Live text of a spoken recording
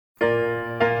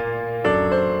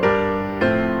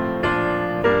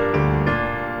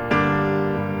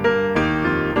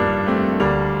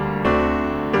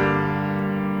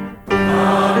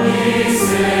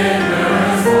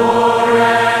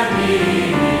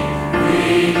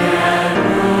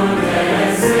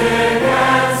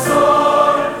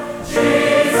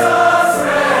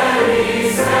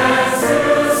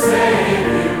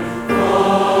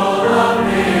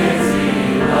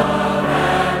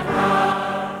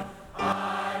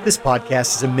This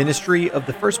podcast is a ministry of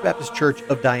the First Baptist Church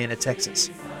of Diana, Texas.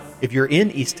 If you're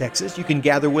in East Texas, you can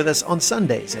gather with us on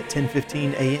Sundays at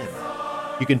 10:15 a.m.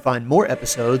 You can find more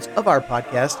episodes of our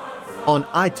podcast on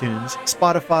iTunes,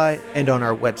 Spotify, and on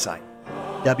our website,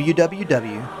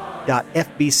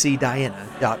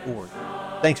 www.fbcdiana.org.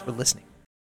 Thanks for listening.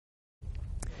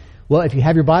 Well, if you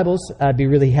have your Bibles, I'd be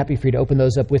really happy for you to open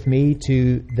those up with me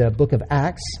to the book of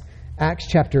Acts. Acts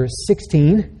chapter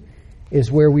 16 is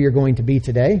where we are going to be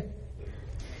today.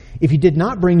 If you did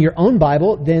not bring your own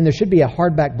Bible, then there should be a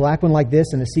hardback black one like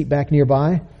this and a seat back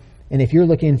nearby. And if you're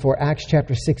looking for Acts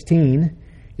chapter 16,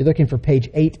 you're looking for page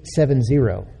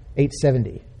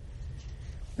 870.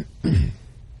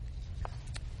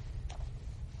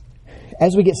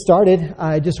 As we get started,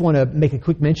 I just want to make a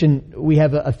quick mention. We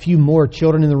have a few more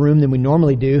children in the room than we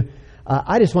normally do.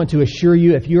 I just want to assure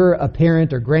you, if you're a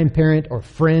parent or grandparent or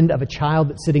friend of a child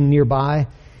that's sitting nearby,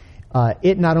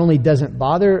 it not only doesn't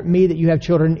bother me that you have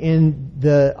children in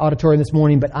the auditorium this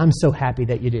morning, but I'm so happy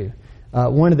that you do.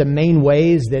 One of the main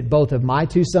ways that both of my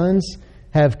two sons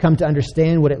have come to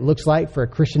understand what it looks like for a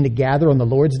Christian to gather on the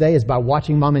Lord's Day is by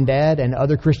watching mom and dad and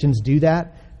other Christians do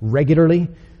that regularly.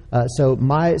 So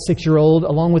my 6-year-old,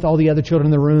 along with all the other children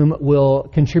in the room, will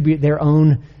contribute their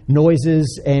own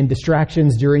noises and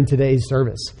distractions during today's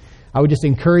service. I would just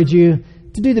encourage you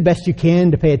to do the best you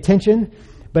can to pay attention.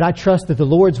 But I trust that the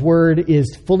Lord's Word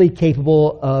is fully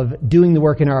capable of doing the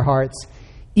work in our hearts,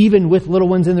 even with little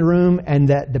ones in the room, and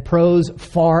that the pros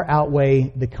far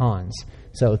outweigh the cons.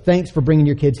 So thanks for bringing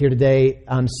your kids here today.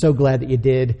 I'm so glad that you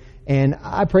did. And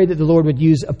I pray that the Lord would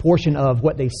use a portion of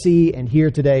what they see and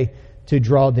hear today to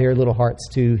draw their little hearts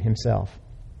to Himself.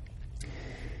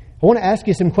 I want to ask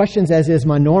you some questions, as is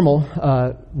my normal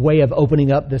way of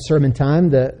opening up the sermon time.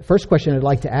 The first question I'd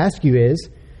like to ask you is,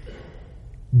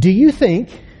 do you think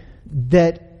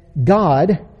that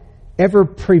God ever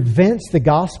prevents the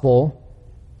gospel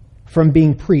from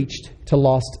being preached to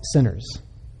lost sinners?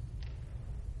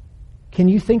 Can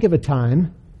you think of a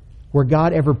time where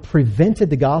God ever prevented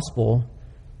the gospel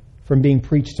from being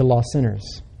preached to lost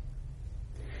sinners?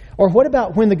 Or what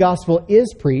about when the gospel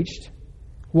is preached?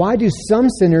 Why do some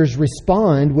sinners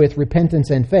respond with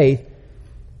repentance and faith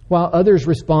while others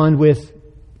respond with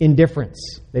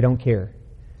indifference? They don't care.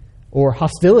 Or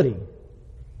hostility.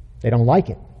 They don't like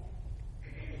it.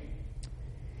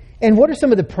 And what are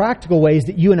some of the practical ways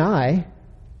that you and I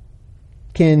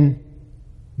can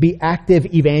be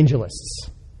active evangelists,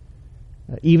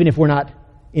 even if we're not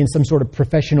in some sort of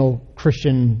professional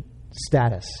Christian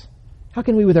status? How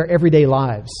can we, with our everyday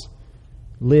lives,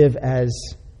 live as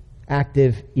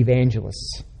active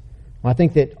evangelists? Well, I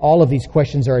think that all of these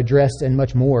questions are addressed and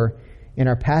much more in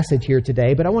our passage here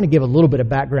today, but I want to give a little bit of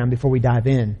background before we dive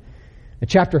in.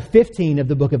 Chapter 15 of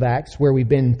the book of Acts, where we've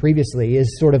been previously,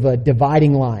 is sort of a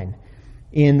dividing line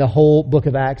in the whole book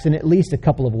of Acts in at least a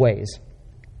couple of ways.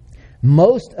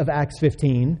 Most of Acts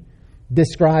 15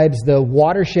 describes the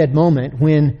watershed moment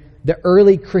when the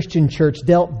early Christian church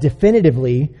dealt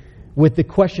definitively with the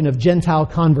question of Gentile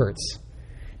converts.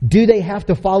 Do they have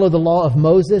to follow the law of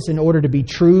Moses in order to be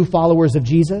true followers of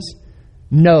Jesus?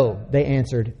 No, they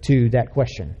answered to that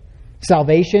question.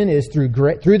 Salvation is through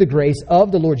the grace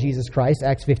of the Lord Jesus Christ,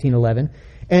 Acts 15:11,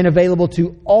 and available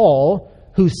to all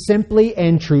who simply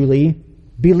and truly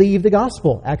believe the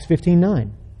gospel, Acts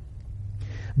 15:9.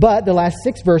 But the last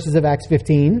 6 verses of Acts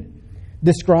 15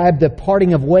 describe the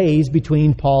parting of ways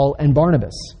between Paul and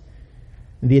Barnabas,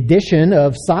 the addition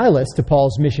of Silas to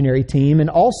Paul's missionary team, and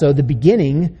also the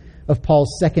beginning of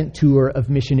Paul's second tour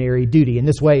of missionary duty. In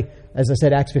this way, as I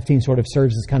said, Acts 15 sort of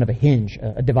serves as kind of a hinge,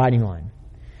 a dividing line.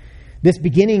 This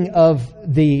beginning of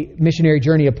the missionary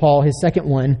journey of Paul, his second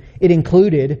one, it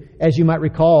included, as you might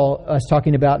recall us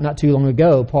talking about not too long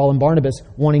ago, Paul and Barnabas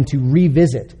wanting to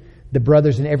revisit the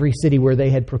brothers in every city where they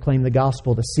had proclaimed the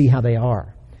gospel to see how they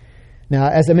are. Now,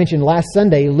 as I mentioned last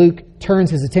Sunday, Luke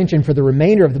turns his attention for the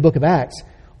remainder of the book of Acts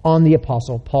on the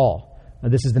Apostle Paul. Now,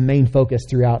 this is the main focus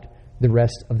throughout the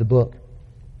rest of the book.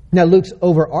 Now, Luke's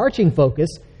overarching focus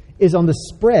is on the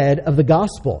spread of the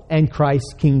gospel and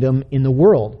Christ's kingdom in the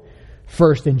world.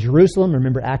 First in Jerusalem,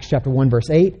 remember Acts chapter 1, verse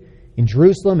 8, in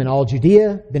Jerusalem and all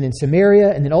Judea, then in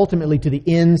Samaria, and then ultimately to the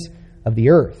ends of the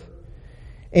earth.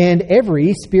 And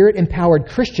every Spirit-empowered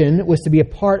Christian was to be a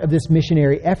part of this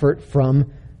missionary effort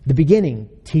from the beginning,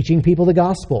 teaching people the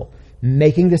gospel,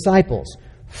 making disciples,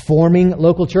 forming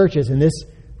local churches, and this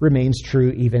remains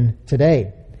true even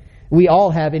today. We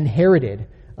all have inherited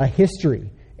a history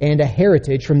and a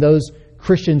heritage from those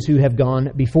Christians who have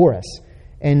gone before us.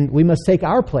 And we must take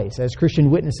our place as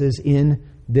Christian witnesses in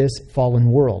this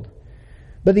fallen world.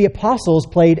 But the apostles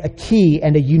played a key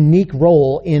and a unique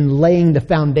role in laying the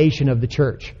foundation of the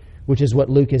church, which is what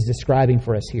Luke is describing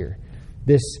for us here.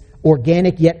 This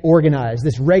organic yet organized,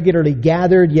 this regularly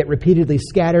gathered yet repeatedly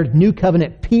scattered new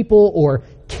covenant people or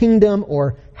kingdom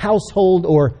or household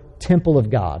or temple of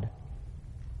God.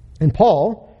 And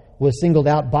Paul was singled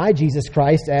out by Jesus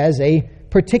Christ as a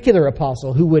particular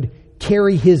apostle who would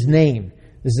carry his name.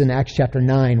 This is in Acts chapter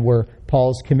 9 where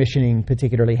Paul's commissioning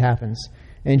particularly happens.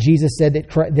 And Jesus said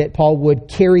that Paul would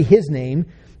carry his name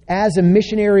as a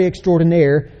missionary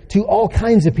extraordinaire to all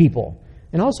kinds of people.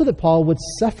 And also that Paul would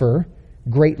suffer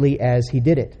greatly as he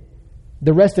did it.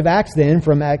 The rest of Acts then,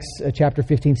 from Acts chapter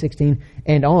 15, 16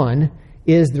 and on,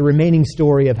 is the remaining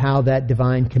story of how that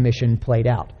divine commission played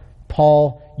out.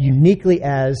 Paul uniquely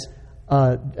as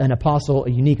an apostle,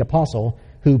 a unique apostle,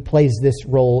 who plays this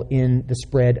role in the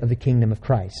spread of the kingdom of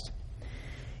Christ.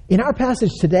 In our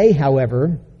passage today,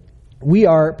 however, we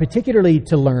are particularly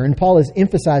to learn, Paul is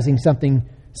emphasizing something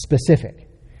specific.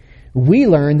 We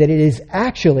learn that it is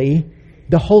actually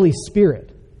the Holy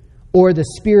Spirit, or the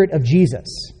Spirit of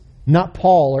Jesus, not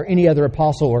Paul or any other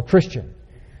apostle or Christian,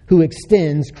 who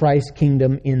extends Christ's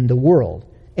kingdom in the world.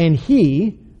 And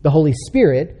He, the Holy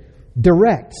Spirit,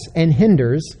 directs and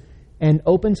hinders and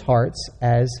opens hearts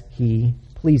as He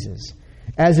pleases.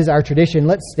 As is our tradition,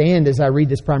 let's stand as I read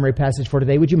this primary passage for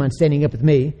today. Would you mind standing up with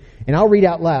me? And I'll read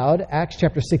out loud Acts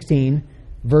chapter 16,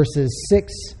 verses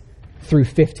 6 through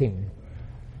 15.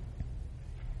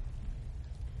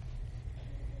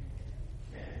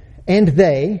 And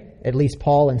they, at least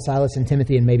Paul and Silas and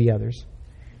Timothy and maybe others,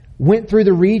 went through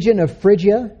the region of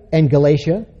Phrygia and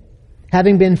Galatia,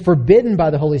 having been forbidden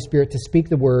by the Holy Spirit to speak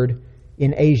the word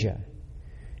in Asia.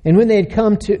 And when they had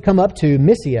come up to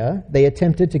Mysia, they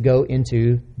attempted to go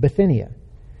into Bithynia.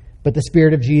 But the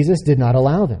Spirit of Jesus did not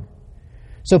allow them.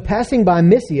 So passing by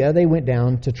Mysia, they went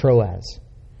down to Troas.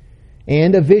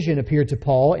 And a vision appeared to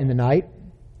Paul in the night.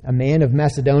 A man of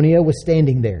Macedonia was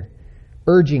standing there,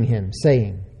 urging him,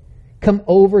 saying, "Come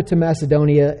over to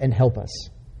Macedonia and help us."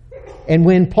 And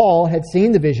when Paul had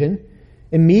seen the vision,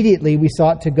 immediately we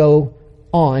sought to go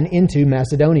on into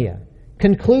Macedonia,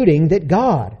 concluding that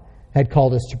God had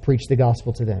called us to preach the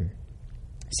gospel to them.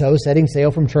 So, setting sail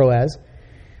from Troas,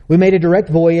 we made a direct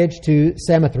voyage to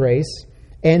Samothrace,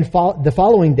 and the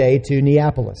following day to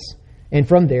Neapolis, and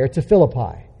from there to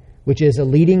Philippi, which is a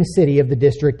leading city of the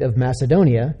district of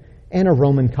Macedonia and a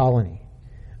Roman colony.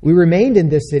 We remained in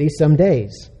this city some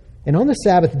days, and on the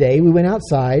Sabbath day we went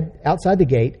outside the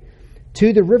gate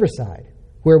to the riverside,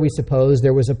 where we supposed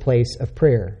there was a place of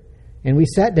prayer. And we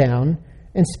sat down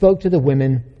and spoke to the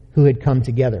women who had come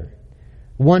together.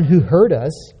 One who heard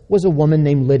us was a woman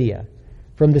named Lydia,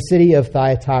 from the city of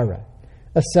Thyatira,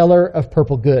 a seller of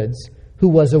purple goods, who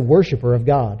was a worshiper of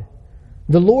God.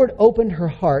 The Lord opened her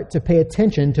heart to pay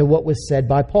attention to what was said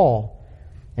by Paul.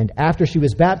 And after she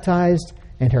was baptized,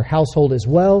 and her household as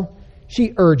well,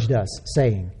 she urged us,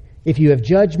 saying, "If you have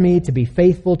judged me to be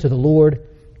faithful to the Lord,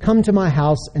 come to my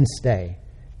house and stay."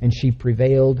 And she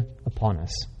prevailed upon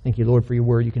us. Thank you, Lord, for your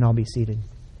word. You can all be seated.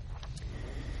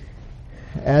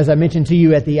 As I mentioned to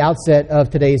you at the outset of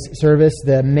today's service,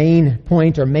 the main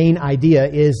point or main idea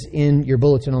is in your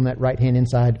bulletin on that right-hand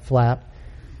inside flap.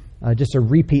 Just a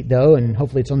repeat, though, and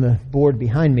hopefully it's on the board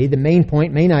behind me. The main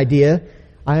point, main idea,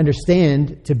 I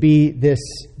understand to be this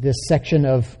section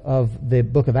of the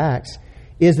book of Acts,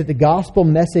 is that the gospel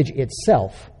message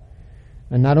itself,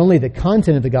 and not only the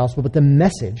content of the gospel, but the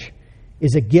message,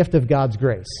 is a gift of God's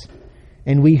grace.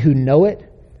 And we who know it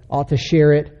ought to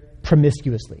share it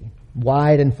promiscuously,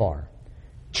 wide and far,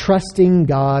 trusting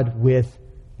God with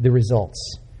the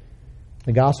results.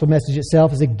 The gospel message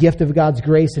itself is a gift of God's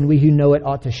grace, and we who know it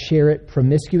ought to share it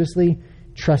promiscuously,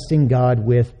 trusting God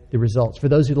with the results. For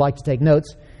those who'd like to take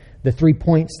notes, the 3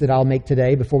 points that I'll make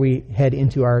today before we head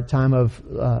into our time of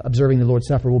observing the Lord's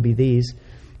Supper will be these.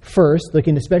 First,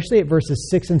 looking especially at verses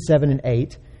 6 and 7 and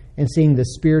 8, and seeing the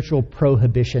spiritual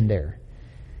prohibition there.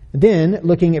 Then,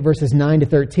 looking at verses 9 to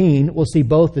 13, we'll see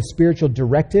both the spiritual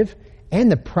directive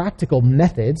and the practical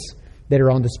methods that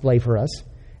are on display for us.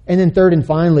 And then third and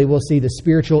finally, we'll see the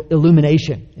spiritual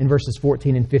illumination in verses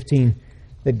 14 and 15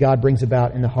 that God brings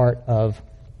about in the heart of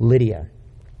Lydia.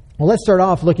 Well, let's start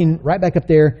off looking right back up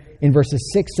there in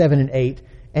verses 6, 7, and 8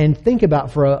 and think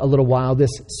about for a little while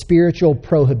this spiritual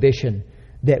prohibition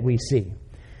that we see.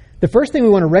 The first thing we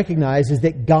want to recognize is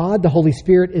that God, the Holy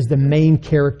Spirit, is the main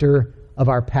character of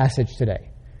our passage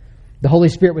today. The Holy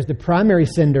Spirit was the primary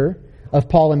sender of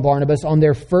Paul and Barnabas on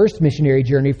their first missionary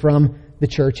journey from the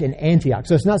church in Antioch.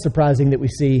 So it's not surprising that we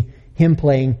see him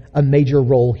playing a major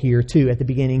role here too at the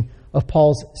beginning of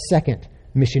Paul's second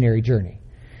missionary journey.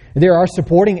 There are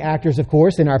supporting actors, of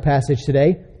course, in our passage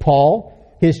today.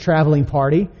 Paul, his traveling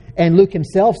party, and Luke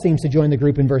himself seems to join the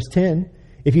group in verse 10.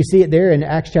 If you see it there in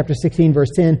Acts chapter 16,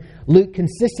 verse 10, Luke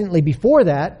consistently before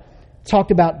that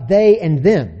talked about they and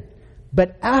them.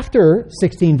 But after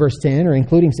 16 verse 10, or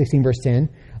including 16 verse 10,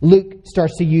 Luke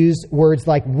starts to use words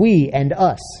like we and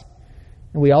us.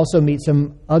 And we also meet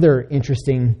some other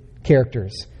interesting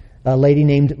characters. A lady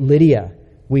named Lydia,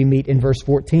 we meet in verse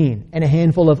 14, and a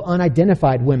handful of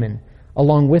unidentified women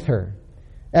along with her,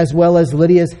 as well as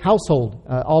Lydia's household.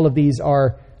 All of these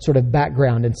are sort of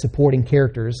background and supporting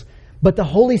characters. But the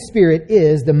Holy Spirit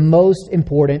is the most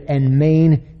important and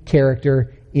main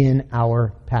character in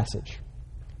our passage.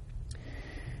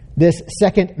 This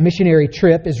second missionary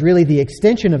trip is really the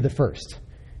extension of the first.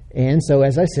 And so,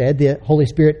 as I said, the Holy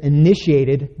Spirit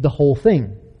initiated the whole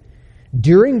thing.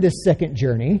 During this second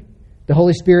journey, the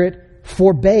Holy Spirit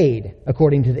forbade,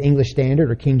 according to the English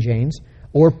Standard or King James,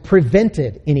 or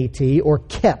prevented, NET, or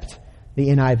kept, the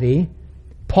NIV,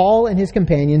 Paul and his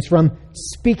companions from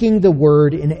speaking the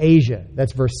word in Asia.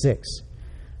 That's verse 6.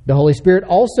 The Holy Spirit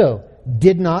also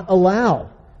did not allow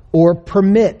or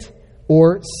permit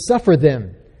or suffer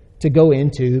them to go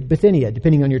into Bithynia.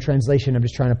 Depending on your translation, I'm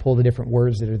just trying to pull the different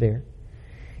words that are there.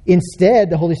 Instead,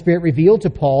 the Holy Spirit revealed to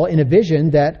Paul in a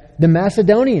vision that the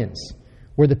Macedonians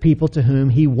were the people to whom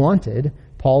he wanted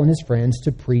Paul and his friends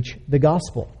to preach the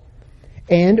gospel.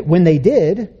 And when they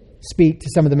did speak to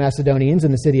some of the Macedonians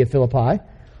in the city of Philippi,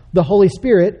 the Holy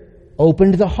Spirit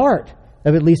opened the heart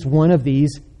of at least one of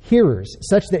these hearers,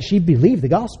 such that she believed the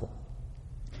gospel.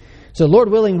 So, Lord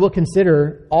willing, we'll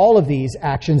consider all of these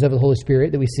actions of the Holy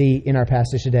Spirit that we see in our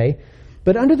passage today.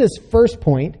 But under this first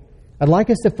point, I'd like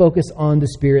us to focus on the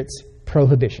Spirit's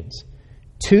prohibitions.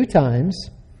 2 times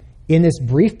in this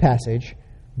brief passage,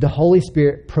 the Holy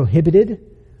Spirit prohibited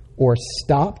or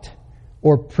stopped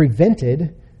or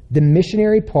prevented the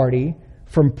missionary party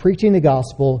from preaching the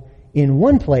gospel in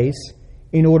one place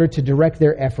in order to direct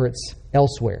their efforts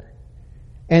elsewhere.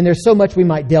 And there's so much we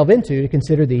might delve into to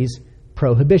consider these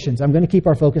prohibitions. I'm going to keep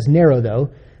our focus narrow,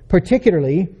 though,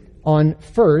 particularly on,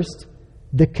 first,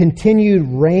 the continued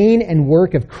reign and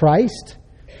work of Christ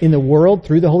in the world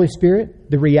through the Holy Spirit,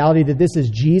 the reality that this is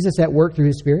Jesus at work through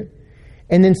His Spirit.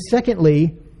 And then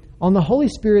secondly, on the Holy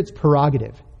Spirit's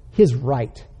prerogative, His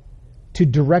right to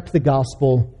direct the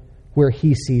gospel where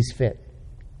He sees fit.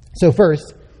 So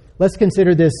first, let's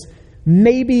consider this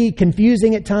maybe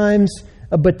confusing at times,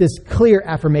 but this clear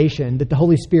affirmation that the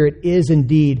Holy Spirit is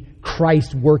indeed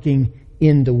Christ working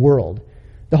in the world.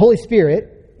 The Holy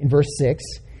Spirit, in verse 6,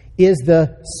 is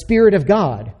the Spirit of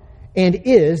God and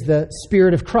is the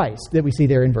Spirit of Christ that we see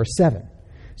there in verse 7.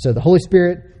 So the Holy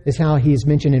Spirit is how He is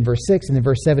mentioned in verse 6, and in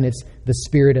verse 7 it's the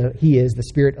Spirit of, He is the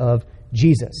Spirit of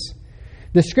Jesus.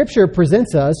 The Scripture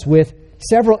presents us with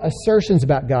several assertions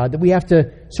about God that we have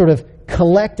to sort of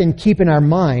collect and keep in our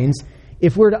minds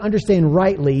if we're to understand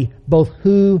rightly both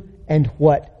who and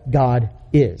what God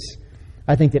is.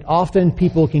 I think that often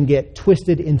people can get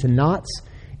twisted into knots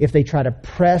if they try to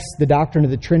press the doctrine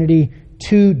of the Trinity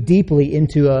too deeply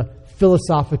into a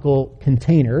philosophical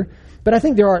container. But I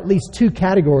think there are at least 2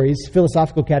 categories,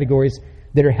 philosophical categories,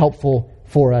 that are helpful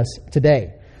for us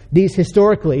today. These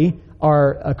historically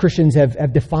are Christians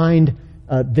have defined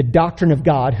the doctrine of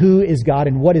God, who is God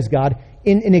and what is God,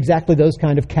 in exactly those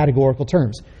kind of categorical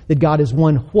terms. That God is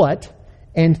 1 what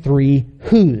and 3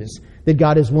 whose. That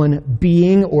God is 1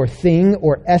 being or thing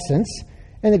or essence,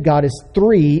 and that God is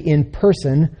 3 in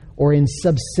person or in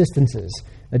subsistences.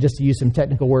 Just to use some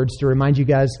technical words to remind you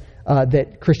guys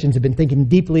that Christians have been thinking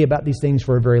deeply about these things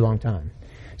for a very long time.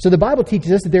 So the Bible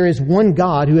teaches us that there is 1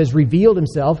 God who has revealed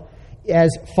Himself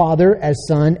as Father, as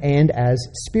Son, and as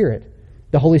Spirit.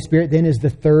 The Holy Spirit then is the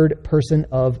 3rd person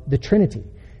of the Trinity.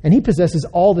 And He possesses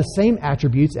all the same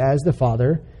attributes as the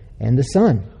Father and the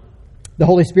Son. The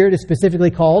Holy Spirit is specifically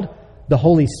called the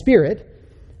Holy Spirit,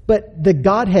 but the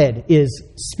Godhead is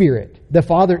Spirit. The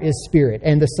Father is Spirit,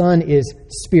 and the Son is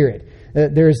Spirit.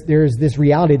 There's this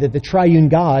reality that the triune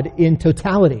God in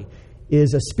totality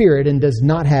is a spirit and does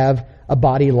not have a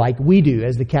body like we do,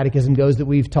 as the Catechism goes that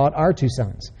we've taught our 2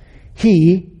 sons.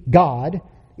 He, God,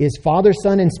 is Father,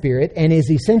 Son, and Spirit, and is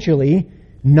essentially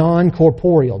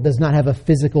non-corporeal, does not have a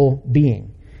physical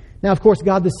being. Now, of course,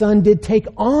 God the Son did take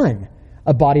on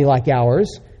a body like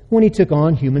ours when He took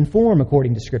on human form,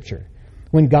 according to Scripture.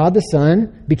 When God the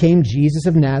Son became Jesus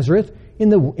of Nazareth in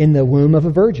the womb of a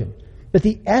virgin. But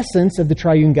the essence of the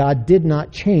triune God did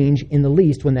not change in the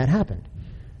least when that happened.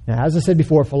 Now, as I said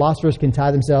before, philosophers can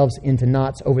tie themselves into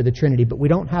knots over the Trinity, but we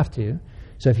don't have to.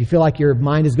 So if you feel like your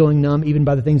mind is going numb, even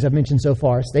by the things I've mentioned so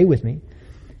far, stay with me.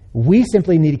 We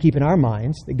simply need to keep in our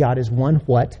minds that God is one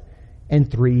what and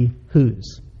three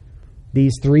whos.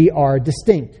 These three are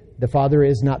distinct. The Father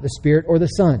is not the Spirit or the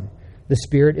Son. The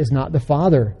Spirit is not the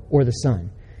Father or the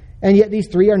Son. And yet these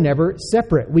three are never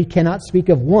separate. We cannot speak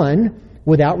of one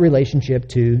without relationship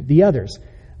to the others.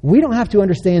 We don't have to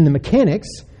understand the mechanics.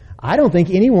 I don't think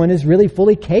anyone is really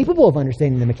fully capable of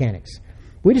understanding the mechanics.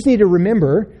 We just need to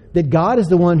remember that God is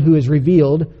the one who has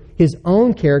revealed His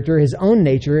own character, His own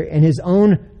nature, and His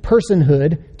own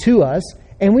personhood to us,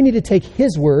 and we need to take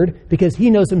His word because He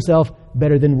knows Himself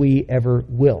better than we ever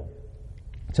will.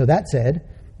 So that said,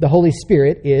 the Holy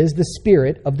Spirit is the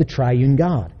Spirit of the triune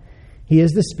God. He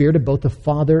is the Spirit of both the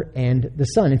Father and the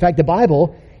Son. In fact, the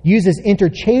Bible uses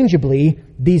interchangeably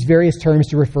these various terms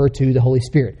to refer to the Holy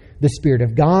Spirit. The Spirit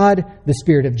of God, the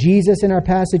Spirit of Jesus in our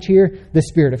passage here, the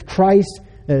Spirit of Christ.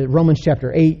 Romans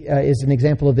chapter 8 is an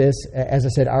example of this, as I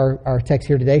said, our text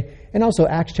here today. And also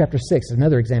Acts chapter 6 is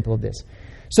another example of this.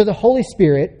 So the Holy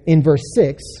Spirit in verse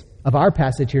 6 of our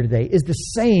passage here today is the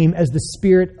same as the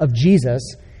Spirit of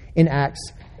Jesus in Acts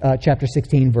chapter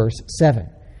 16, verse 7.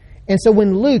 And so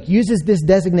when Luke uses this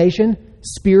designation,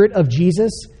 Spirit of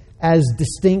Jesus, as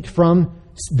distinct from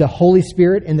the Holy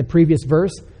Spirit in the previous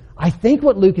verse, I think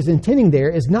what Luke is intending there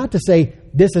is not to say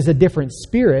this is a different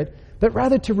spirit, but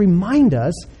rather to remind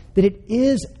us that it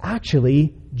is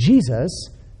actually Jesus,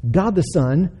 God the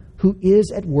Son, who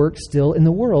is at work still in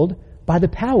the world by the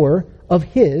power of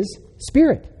His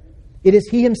Spirit. It is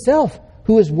He Himself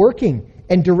who is working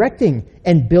and directing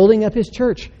and building up His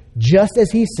church, just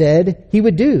as He said He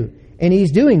would do. And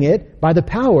He's doing it by the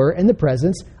power and the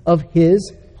presence of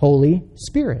His Holy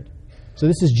Spirit. So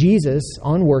this is Jesus'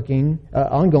 ongoing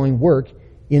work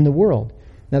in the world.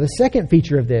 Now the second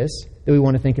feature of this that we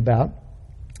want to think about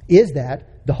is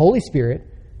that the Holy Spirit,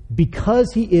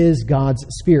 because He is God's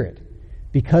Spirit,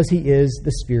 because He is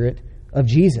the Spirit of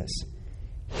Jesus,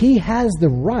 He has the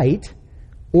right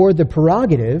or the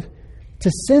prerogative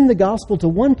to send the gospel to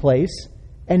one place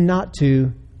and not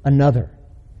to another.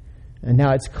 And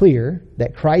now it's clear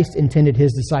that Christ intended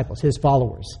His disciples, His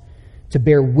followers, to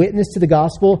bear witness to the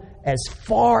gospel as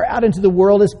far out into the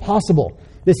world as possible.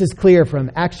 This is clear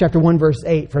from Acts chapter 1, verse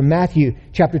 8, from Matthew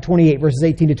chapter 28, verses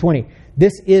 18 to 20.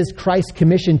 This is Christ's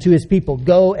commission to His people.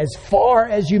 Go as far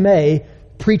as you may,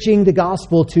 preaching the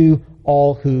gospel to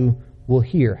all who will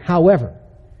hear. However,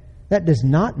 that does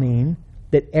not mean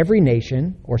that every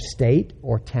nation or state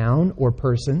or town or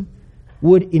person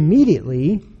would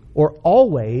immediately or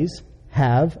always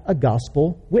have a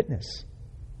gospel witness.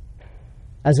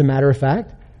 As a matter of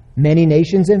fact, many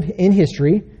nations in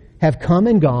history have come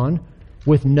and gone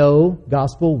with no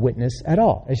gospel witness at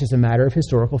all. It's just a matter of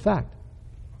historical fact.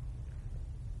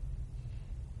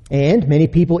 And many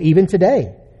people, even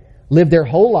today, live their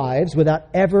whole lives without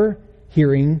ever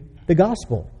hearing the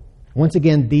gospel. Once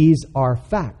again, these are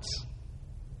facts.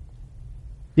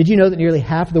 Did you know that nearly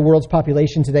half of the world's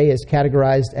population today is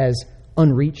categorized as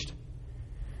unreached?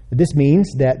 This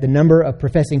means that the number of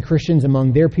professing Christians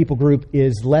among their people group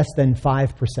is less than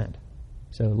 5%.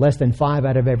 So less than 5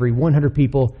 out of every 100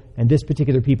 people in this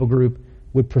particular people group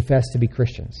would profess to be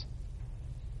Christians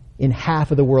in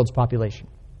half of the world's population.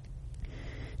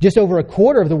 Just over a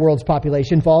quarter of the world's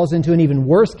population falls into an even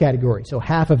worse category. So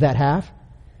half of that half.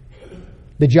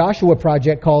 The Joshua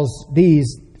Project calls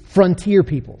these frontier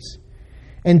peoples.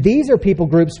 And these are people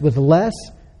groups with less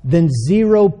than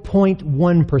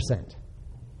 0.1%.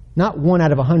 Not 1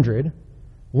 out of 100,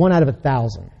 1 out of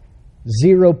 1,000.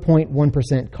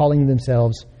 0.1% calling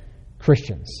themselves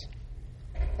Christians.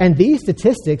 And these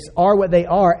statistics are what they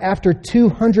are after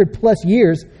 200 plus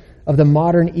years of the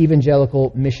modern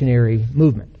evangelical missionary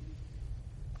movement.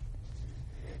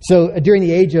 So during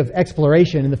the age of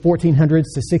exploration in the 1400s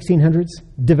to 1600s,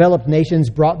 developed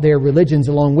nations brought their religions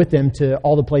along with them to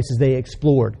all the places they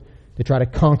explored to try to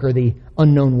conquer the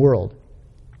unknown world.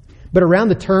 But around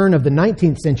the turn of the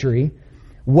 19th century,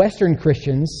 Western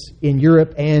Christians in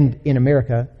Europe and in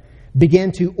America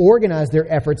began to organize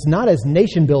their efforts not as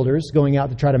nation builders going out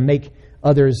to try to make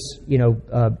others,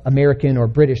 American or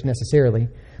British necessarily,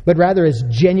 but rather as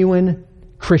genuine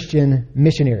Christian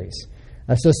missionaries.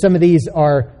 So some of these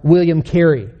are William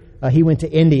Carey. He went to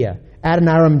India.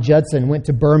 Adoniram Judson went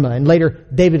to Burma. And later,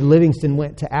 David Livingstone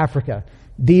went to Africa.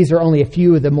 These are only a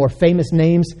few of the more famous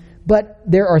names, but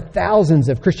there are thousands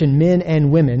of Christian men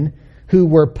and women who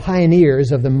were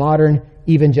pioneers of the modern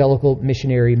evangelical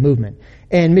missionary movement.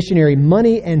 And missionary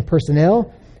money and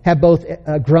personnel have both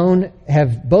grown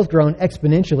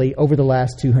exponentially over the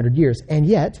last 200 years. And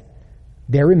yet,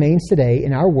 there remains today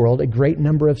in our world a great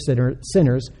number of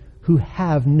sinners who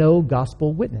have no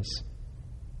gospel witness.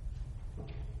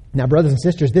 Now, brothers and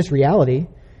sisters, this reality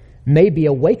may be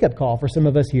a wake-up call for some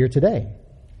of us here today.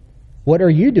 What are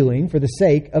you doing for the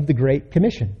sake of the Great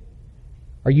Commission?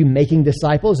 Are you making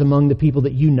disciples among the people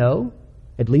that you know,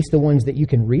 at least the ones that you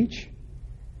can reach?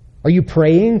 Are you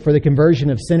praying for the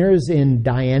conversion of sinners in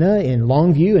Diana, in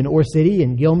Longview, in Ore City,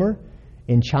 in Gilmer,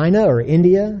 in China or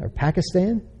India or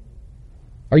Pakistan?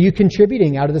 Are you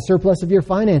contributing out of the surplus of your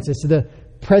finances to the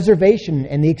preservation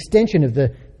and the extension of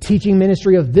the teaching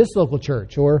ministry of this local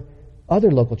church or other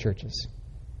local churches?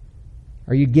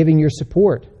 Are you giving your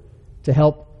support to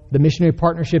help the missionary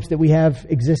partnerships that we have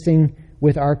existing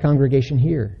with our congregation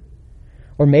here?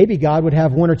 Or maybe God would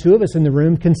have one or two of us in the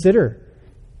room consider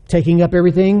taking up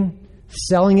everything,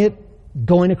 selling it,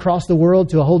 going across the world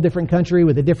to a whole different country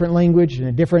with a different language and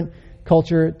a different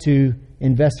culture to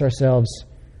invest ourselves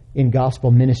in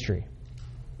gospel ministry.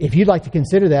 If you'd like to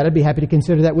consider that, I'd be happy to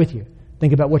consider that with you.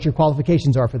 Think about what your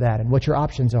qualifications are for that and what your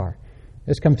options are.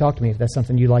 Just come talk to me if that's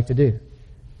something you'd like to do.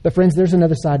 But friends, there's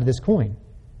another side to this coin.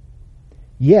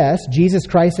 Yes, Jesus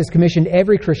Christ has commissioned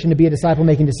every Christian to be a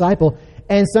disciple-making disciple,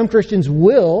 and some Christians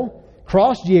will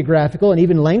cross geographical and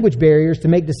even language barriers to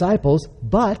make disciples,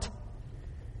 but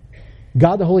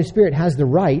God the Holy Spirit has the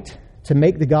right to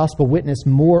make the gospel witness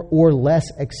more or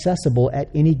less accessible at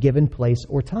any given place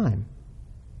or time.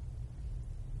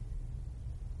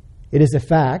 It is a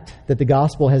fact that the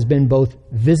gospel has been both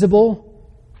visible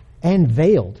and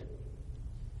veiled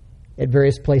at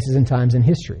various places and times in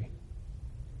history.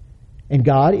 And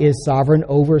God is sovereign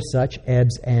over such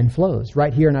ebbs and flows.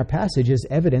 Right here in our passage is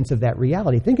evidence of that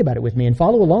reality. Think about it with me and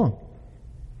follow along.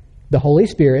 The Holy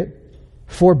Spirit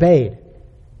forbade,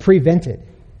 prevented,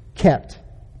 kept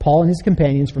Paul and his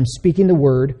companions from speaking the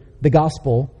word, the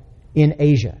gospel, in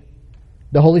Asia.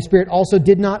 The Holy Spirit also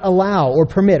did not allow or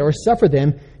permit or suffer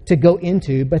them to go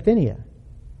into Bithynia.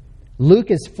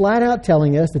 Luke is flat out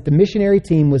telling us that the missionary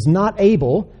team was not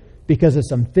able, because of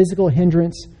some physical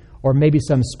hindrance or maybe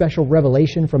some special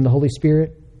revelation from the Holy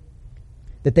Spirit,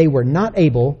 that they were not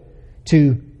able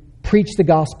to preach the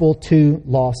gospel to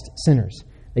lost sinners.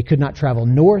 They could not travel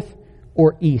north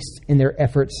or east in their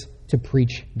efforts to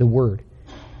preach the word.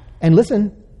 And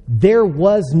listen, there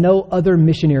was no other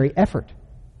missionary effort.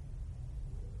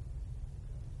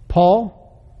 Paul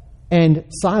and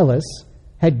Silas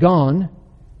had gone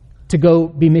to go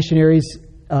be missionaries,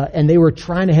 and they were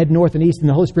trying to head north and east, and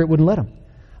the Holy Spirit wouldn't let them.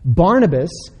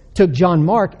 Barnabas took John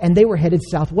Mark, and they were headed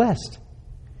southwest.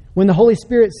 When the Holy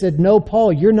Spirit said, "No,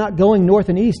 Paul, you're not going north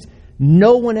and east,"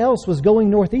 no one else was going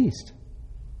northeast.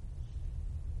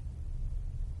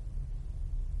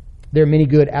 There are many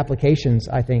good applications,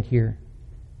 I think, here.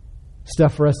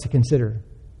 Stuff for us to consider.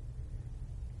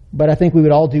 But I think we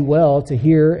would all do well to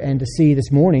hear and to see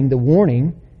this morning the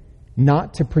warning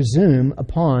not to presume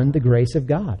upon the grace of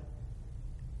God.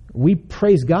 We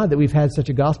praise God that we've had such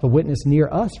a gospel witness near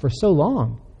us for so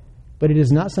long, but it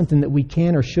is not something that we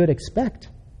can or should expect.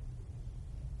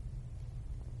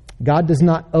 God does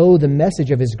not owe the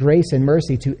message of His grace and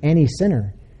mercy to any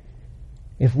sinner.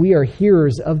 If we are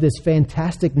hearers of this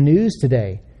fantastic news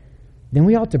today, then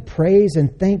we ought to praise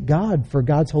and thank God for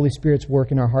God's Holy Spirit's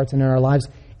work in our hearts and in our lives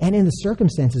and in the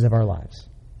circumstances of our lives.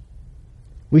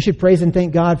 We should praise and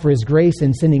thank God for His grace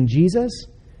in sending Jesus,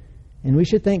 and we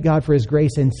should thank God for His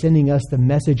grace in sending us the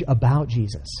message about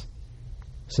Jesus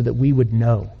so that we would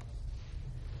know.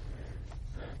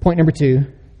 Point number 2,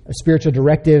 a spiritual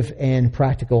directive and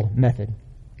practical method.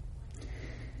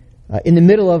 In the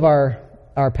middle of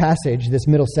our passage, this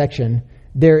middle section,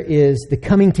 there is the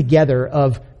coming together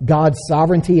of God's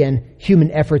sovereignty and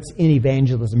human efforts in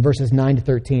evangelism. Verses 9 to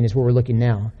 13 is where we're looking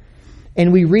now.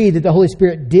 And we read that the Holy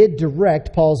Spirit did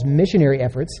direct Paul's missionary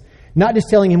efforts, not just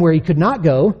telling him where he could not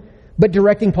go, but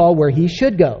directing Paul where he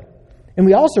should go. And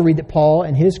we also read that Paul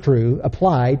and his crew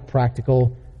applied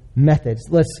practical methods.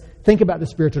 Let's think about the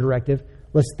spiritual directive.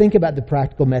 Let's think about the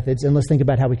practical methods, and let's think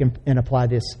about how we can apply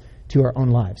this to our own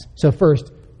lives. So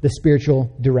first, the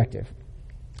spiritual directive.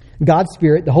 God's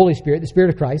Spirit, the Holy Spirit, the Spirit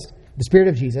of Christ, the Spirit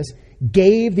of Jesus,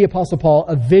 gave the Apostle Paul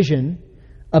a vision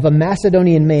of a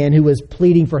Macedonian man who was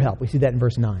pleading for help. We see that in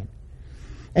verse 9.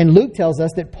 And Luke tells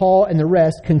us that Paul and the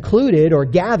rest concluded or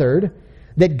gathered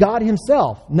that God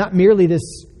Himself, not merely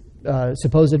this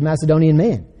supposed Macedonian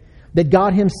man, that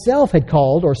God Himself had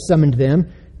called or summoned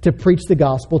them to preach the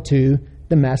gospel to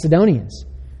the Macedonians.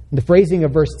 And the phrasing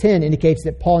of verse 10 indicates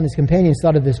that Paul and his companions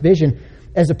thought of this vision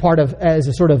as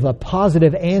a sort of a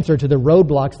positive answer to the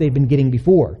roadblocks they'd been getting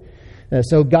before.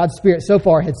 So God's Spirit so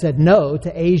far had said no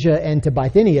to Asia and to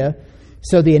Bithynia.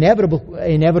 So the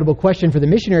inevitable question for the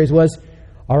missionaries was,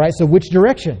 all right, so which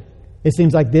direction? It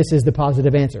seems like this is the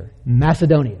positive answer.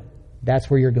 Macedonia. That's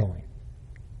where you're going.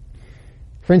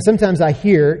 Friends, sometimes I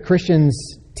hear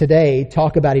Christians today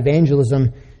talk about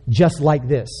evangelism just like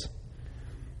this.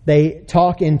 They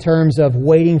talk in terms of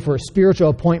waiting for spiritual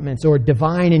appointments or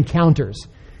divine encounters,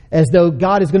 as though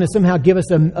God is going to somehow give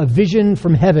us a vision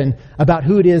from heaven about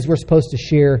who it is we're supposed to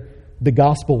share the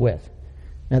gospel with.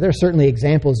 Now, there are certainly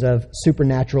examples of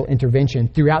supernatural intervention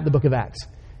throughout the book of Acts,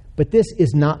 but this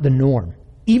is not the norm.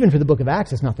 Even for the book of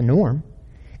Acts, it's not the norm.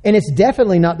 And it's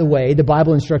definitely not the way the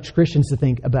Bible instructs Christians to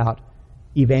think about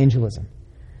evangelism.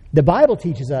 The Bible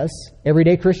teaches us,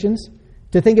 everyday Christians,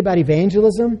 to think about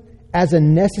evangelism as a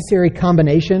necessary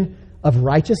combination of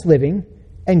righteous living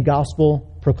and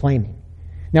gospel proclaiming.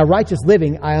 Now, righteous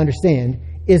living, I understand,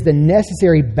 is the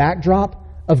necessary backdrop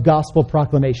of gospel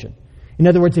proclamation. In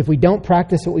other words, if we don't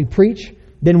practice what we preach,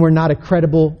 then we're not a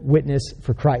credible witness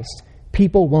for Christ.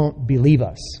 People won't believe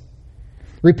us.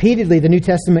 Repeatedly, the New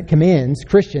Testament commands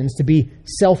Christians to be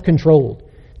self-controlled,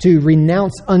 to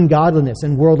renounce ungodliness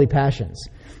and worldly passions,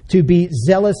 to be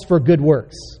zealous for good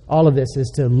works. All of this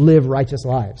is to live righteous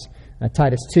lives.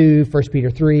 Titus 2, 1 Peter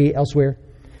 3, elsewhere.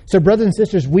 So, brothers and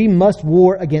sisters, we must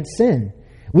war against sin.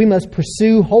 We must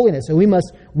pursue holiness, and we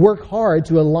must work hard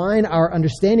to align our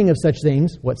understanding of such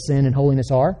things, what sin and holiness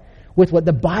are, with what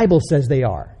the Bible says they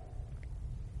are.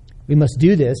 We must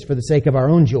do this for the sake of our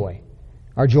own joy.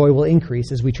 Our joy will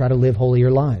increase as we try to live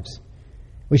holier lives.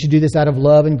 We should do this out of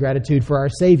love and gratitude for our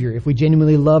Savior. If we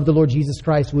genuinely love the Lord Jesus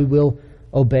Christ, we will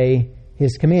obey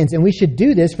His commands. And we should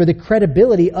do this for the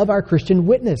credibility of our Christian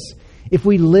witness. If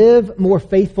we live more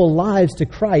faithful lives to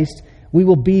Christ, we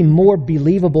will be more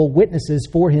believable witnesses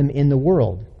for Him in the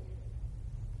world.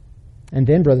 And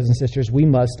then, brothers and sisters, we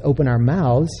must open our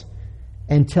mouths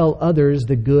and tell others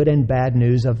the good and bad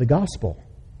news of the gospel.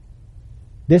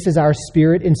 This is our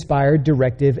Spirit-inspired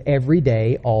directive every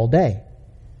day, all day.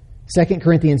 2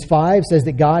 Corinthians 5 says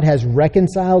that God has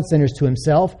reconciled sinners to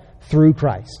Himself through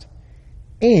Christ.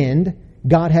 And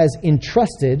God has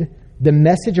entrusted the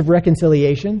message of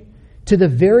reconciliation to the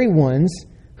very ones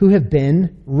who have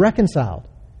been reconciled.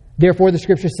 Therefore, the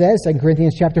Scripture says, 2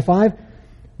 Corinthians chapter 5,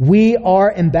 we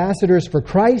are ambassadors for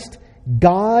Christ,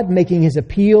 God making His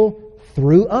appeal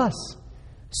through us.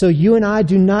 So you and I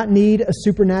do not need a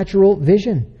supernatural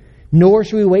vision, nor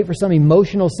should we wait for some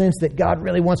emotional sense that God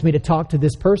really wants me to talk to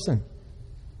this person.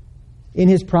 In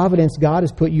His providence, God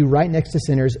has put you right next to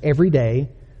sinners every day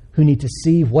who need to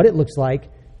see what it looks like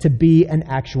to be an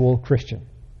actual Christian,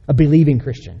 a believing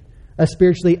Christian, a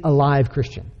spiritually alive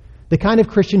Christian, the kind of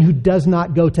Christian who does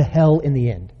not go to hell in the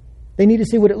end. They need to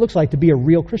see what it looks like to be a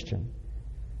real Christian.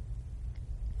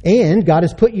 And God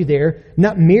has put you there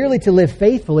not merely to live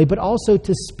faithfully, but also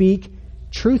to speak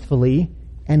truthfully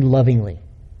and lovingly,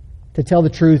 to tell the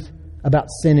truth about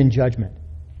sin and judgment,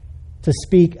 to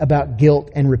speak about guilt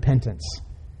and repentance,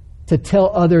 to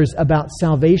tell others about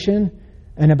salvation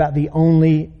and about the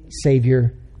only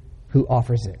Savior who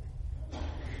offers it.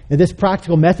 Now, this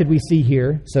practical method we see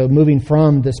here, so moving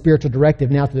from the spiritual directive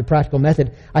now to the practical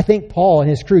method, I think Paul and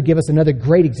his crew give us another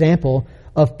great example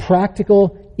of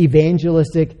practical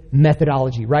evangelistic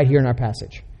methodology right here in our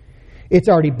passage. It's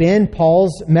already been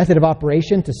Paul's method of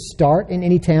operation to start in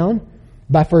any town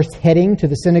by first heading to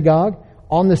the synagogue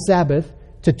on the Sabbath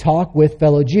to talk with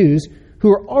fellow Jews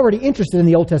who are already interested in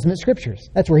the Old Testament Scriptures.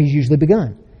 That's where he's usually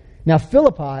begun. Now,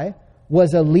 Philippi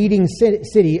was a leading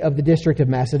city of the district of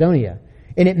Macedonia,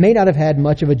 and it may not have had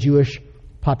much of a Jewish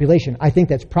population. I think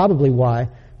that's probably why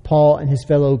Paul and his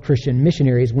fellow Christian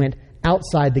missionaries went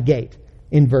outside the gate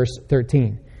in verse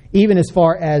 13, even as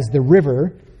far as the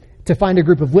river, to find a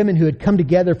group of women who had come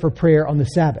together for prayer on the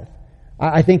Sabbath.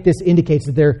 I think this indicates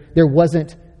that there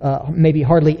wasn't maybe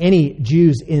hardly any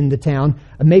Jews in the town,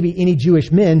 maybe any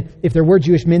Jewish men. If there were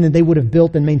Jewish men, then they would have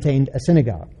built and maintained a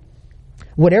synagogue.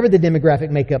 Whatever the demographic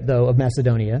makeup, though, of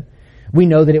Macedonia, we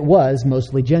know that it was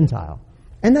mostly Gentile.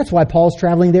 And that's why Paul's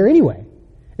traveling there anyway,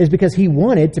 is because he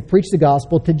wanted to preach the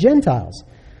gospel to Gentiles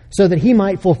so that he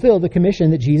might fulfill the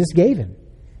commission that Jesus gave him.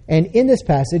 And in this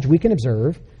passage, we can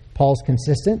observe Paul's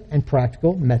consistent and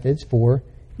practical methods for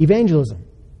evangelism.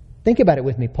 Think about it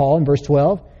with me. Paul, in verse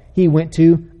 12, he went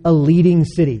to a leading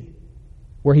city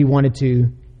where he wanted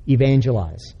to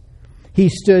evangelize. He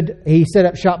set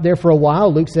up shop there for a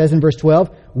while. Luke says in verse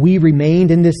 12, we remained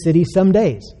in this city some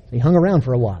days. He hung around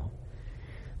for a while.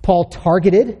 Paul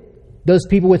targeted those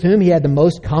people with whom he had the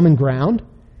most common ground.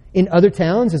 In other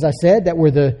towns, as I said, that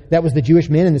was the Jewish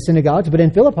men in the synagogues. But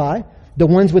in Philippi, the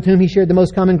ones with whom he shared the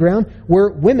most common ground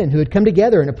were women who had come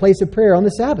together in a place of prayer on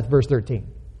the Sabbath, verse 13.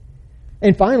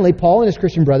 And finally, Paul and his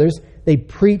Christian brothers, they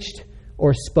preached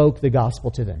or spoke the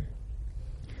gospel to them.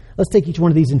 Let's take each one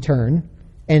of these in turn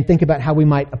and think about how we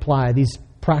might apply these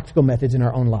practical methods in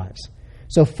our own lives.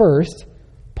 So first,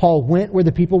 Paul went where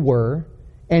the people were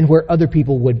and where other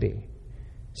people would be.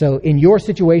 So in your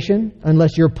situation,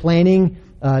 unless you're planning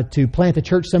to plant a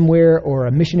church somewhere or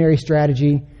a missionary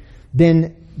strategy,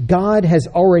 then God has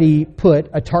already put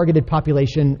a targeted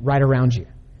population right around you.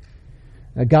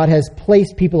 God has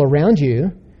placed people around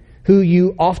you who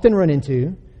you often run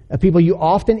into, people you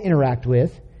often interact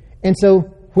with. And so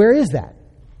where is that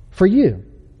for you?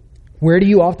 Where do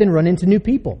you often run into new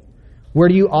people? Where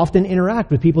do you often interact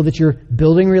with people that you're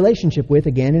building a relationship with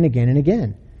again and again and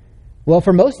again? Well,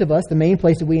 for most of us, the main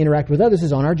place that we interact with others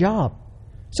is on our job.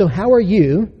 So how are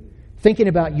you thinking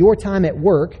about your time at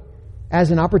work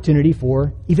as an opportunity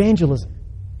for evangelism?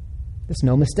 It's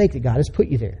no mistake that God has put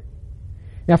you there.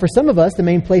 Now, for some of us, the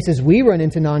main places we run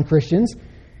into non-Christians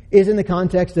is in the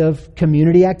context of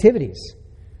community activities.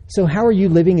 So how are you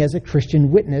living as a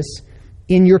Christian witness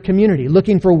in your community,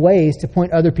 looking for ways to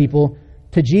point other people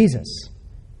to Jesus?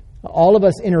 All of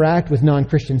us interact with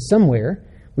non-Christians somewhere.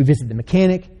 We visit the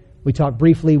mechanic. We talk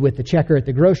briefly with the checker at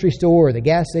the grocery store or the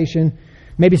gas station.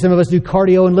 Maybe some of us do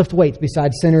cardio and lift weights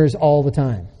beside sinners all the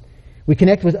time. We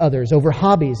connect with others over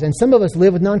hobbies, and some of us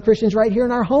live with non-Christians right here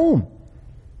in our home.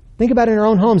 Think about it in our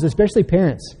own homes, especially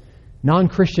parents.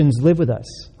 Non-Christians live with us.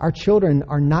 Our children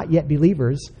are not yet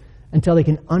believers until they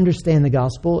can understand the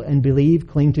gospel and believe,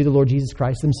 cling to the Lord Jesus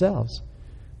Christ themselves.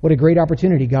 What a great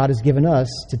opportunity God has given us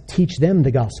to teach them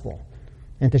the gospel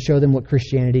and to show them what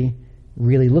Christianity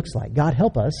really looks like. God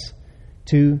help us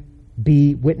to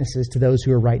be witnesses to those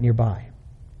who are right nearby.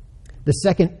 The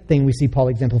second thing we see Paul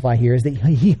exemplify here is that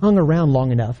he hung around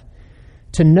long enough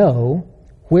to know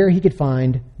where he could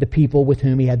find the people with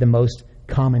whom he had the most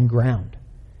common ground.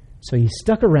 So he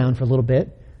stuck around for a little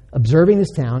bit, observing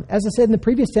this town. As I said, in the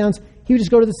previous towns, he would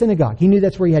just go to the synagogue. He knew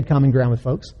that's where he had common ground with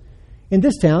folks. In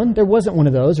this town, there wasn't one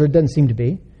of those, or it doesn't seem to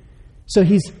be. So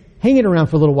he's hanging around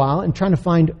for a little while and trying to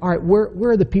find, all right,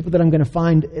 where are the people that I'm going to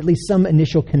find at least some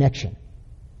initial connection?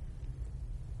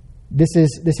 This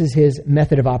is his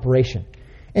method of operation.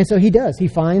 And so he does. He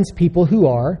finds people who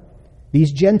are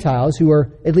these Gentiles who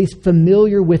are at least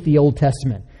familiar with the Old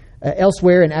Testament.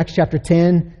 Elsewhere in Acts chapter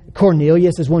 10,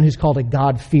 Cornelius is one who's called a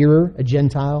God-fearer, a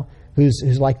Gentile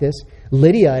who's like this.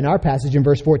 Lydia, in our passage in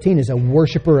verse 14, is a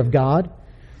worshiper of God.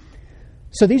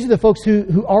 So these are the folks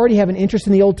who already have an interest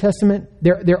in the Old Testament.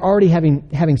 They're already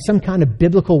having some kind of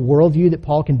biblical worldview that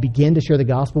Paul can begin to share the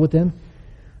gospel with them.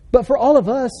 But for all of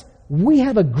us, we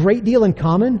have a great deal in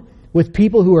common with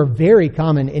people who are very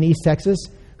common in East Texas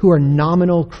who are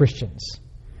nominal Christians.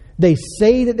 They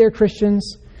say that they're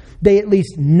Christians. They at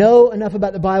least know enough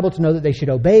about the Bible to know that they should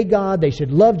obey God, they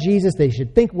should love Jesus, they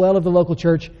should think well of the local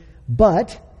church.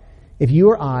 But if you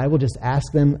or I will just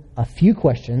ask them a few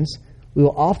questions, we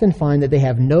will often find that they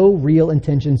have no real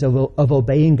intentions of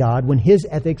obeying God when His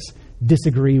ethics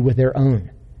disagree with their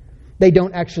own. They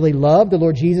don't actually love the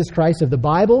Lord Jesus Christ of the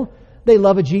Bible. They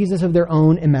love a Jesus of their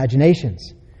own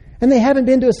imaginations. And they haven't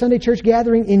been to a Sunday church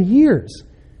gathering in years,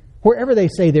 wherever they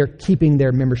say they're keeping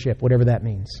their membership, whatever that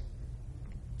means.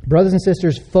 Brothers and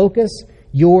sisters, focus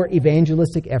your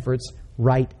evangelistic efforts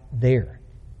right there.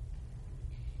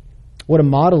 What a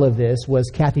model of this was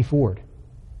Kathy Ford.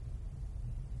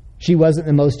 She wasn't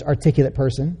the most articulate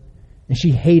person, and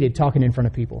she hated talking in front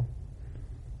of people.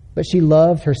 But she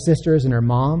loved her sisters and her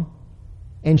mom,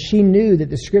 and she knew that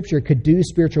the Scripture could do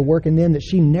spiritual work in them that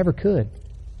she never could.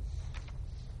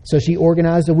 So she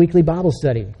organized a weekly Bible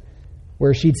study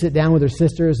where she'd sit down with her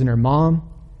sisters and her mom.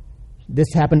 This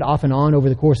happened off and on over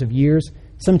the course of years.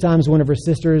 Sometimes one of her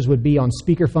sisters would be on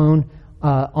speakerphone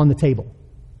on the table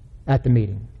at the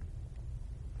meeting.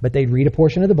 But they'd read a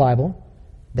portion of the Bible,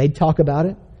 they'd talk about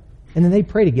it, and then they'd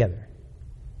pray together.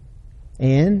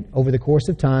 And over the course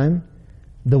of time,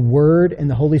 the Word and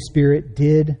the Holy Spirit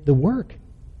did the work.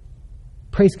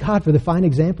 Praise God for the fine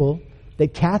example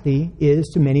that Kathy is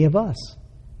to many of us.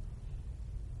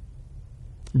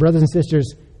 Brothers and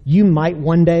sisters, you might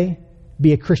one day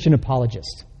be a Christian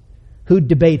apologist who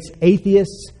debates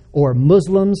atheists or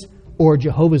Muslims or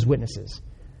Jehovah's Witnesses.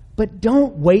 But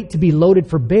don't wait to be loaded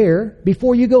for bear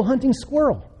before you go hunting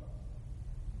squirrel.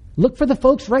 Look for the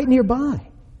folks right nearby.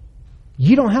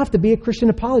 You don't have to be a Christian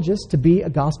apologist to be a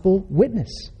gospel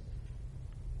witness.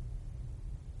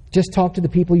 Just talk to the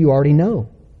people you already know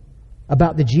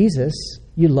about the Jesus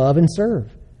you love and serve.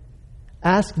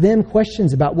 Ask them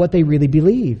questions about what they really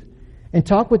believe. And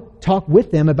talk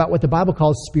with them about what the Bible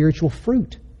calls spiritual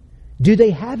fruit. Do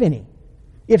they have any?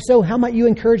 If so, how might you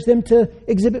encourage them to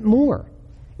exhibit more?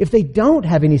 If they don't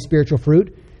have any spiritual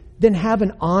fruit, then have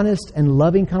an honest and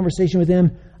loving conversation with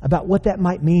them about what that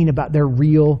might mean about their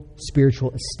real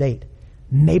spiritual estate.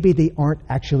 Maybe they aren't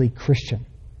actually Christian.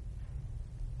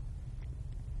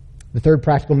 The third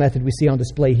practical method we see on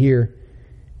display here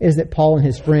is that Paul and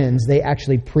his friends, they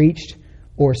actually preached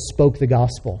or spoke the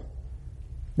gospel.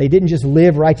 They didn't just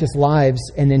live righteous lives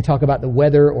and then talk about the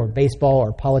weather or baseball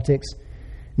or politics.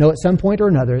 No, at some point or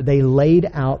another, they laid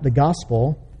out the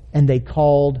gospel and they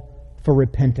called for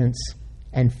repentance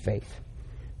and faith.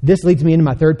 This leads me into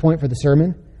my third point for the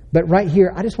sermon. But right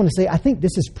here, I just want to say, I think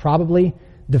this is probably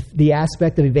the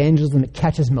aspect of evangelism that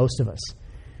catches most of us.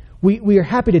 We are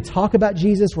happy to talk about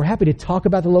Jesus. We're happy to talk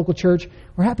about the local church.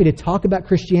 We're happy to talk about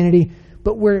Christianity.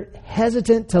 But we're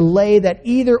hesitant to lay that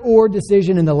either-or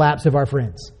decision in the laps of our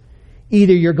friends.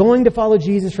 Either you're going to follow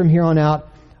Jesus from here on out,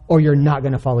 or you're not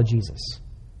going to follow Jesus.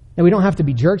 And we don't have to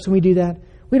be jerks when we do that.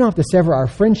 We don't have to sever our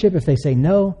friendship if they say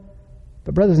no.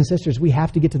 But brothers and sisters, we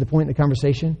have to get to the point in the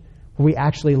conversation where we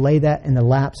actually lay that in the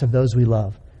laps of those we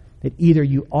love. That either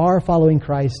you are following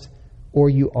Christ or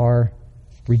you are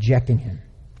rejecting Him.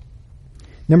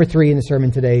 Number 3 in the sermon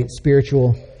today,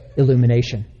 spiritual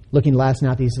illumination. Looking last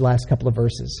now at these last couple of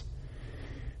verses.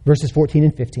 Verses 14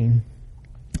 and 15.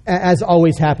 As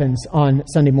always happens on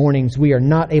Sunday mornings, we are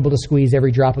not able to squeeze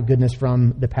every drop of goodness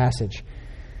from the passage.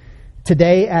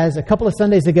 Today, as a couple of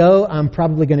Sundays ago, I'm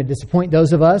probably going to disappoint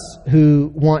those of us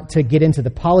who want to get into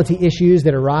the polity issues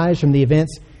that arise from the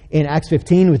events in Acts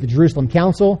 15 with the Jerusalem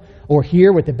Council, or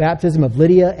here with the baptism of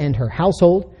Lydia and her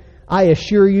household. I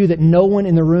assure you that no one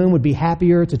in the room would be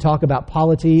happier to talk about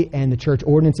polity and the church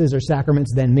ordinances or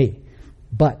sacraments than me.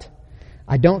 But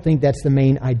I don't think that's the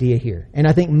main idea here. And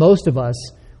I think most of us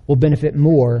will benefit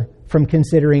more from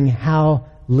considering how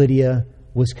Lydia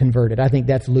was converted. I think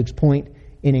that's Luke's point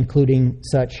in including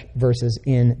such verses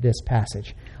in this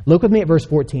passage. Look with me at verse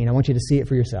 14. I want you to see it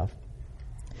for yourself.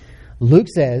 Luke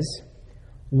says,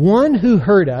 "One who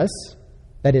heard us,"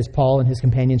 that is Paul and his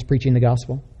companions preaching the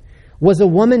gospel, "was a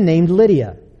woman named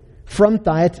Lydia from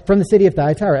the city of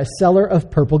Thyatira, a seller of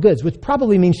purple goods," which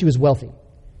probably means she was wealthy,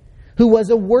 "who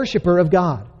was a worshiper of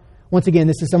God." Once again,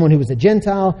 this is someone who was a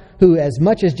Gentile, who, as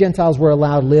much as Gentiles were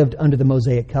allowed, lived under the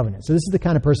Mosaic covenant. So this is the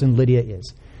kind of person Lydia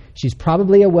is. She's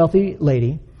probably a wealthy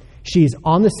lady. She's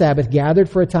on the Sabbath, gathered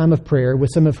for a time of prayer with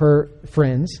some of her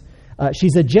friends.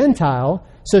 She's a Gentile,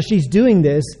 so she's doing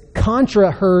this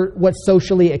contra her what's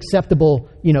socially acceptable,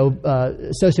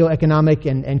 socioeconomic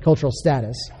and cultural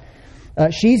status.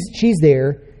 She's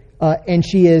there, and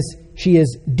she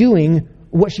is doing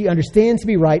what she understands to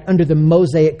be right under the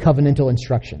Mosaic covenantal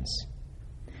instructions.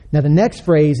 Now, the next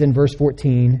phrase in verse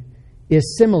 14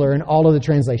 is similar in all of the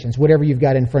translations, whatever you've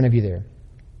got in front of you there.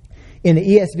 In the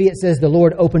ESV, it says, "The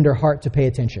Lord opened her heart to pay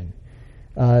attention."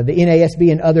 The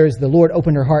NASB and others, "The Lord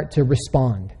opened her heart to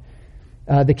respond."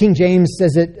 The King James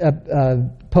says it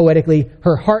poetically,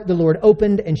 "Her heart the Lord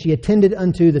opened, and she attended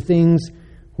unto the things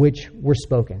which were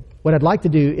spoken." What I'd like to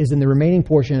do is, in the remaining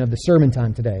portion of the sermon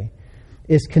time today,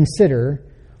 is consider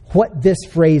what this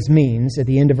phrase means at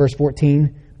the end of verse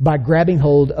 14 by grabbing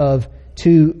hold of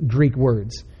 2 Greek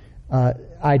words.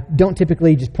 I don't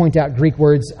typically just point out Greek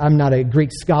words. I'm not a Greek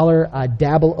scholar. I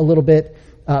dabble a little bit,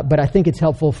 but I think it's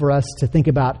helpful for us to think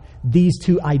about these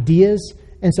 2 ideas,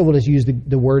 and so we'll just use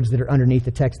the words that are underneath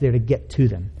the text there to get to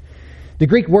them. The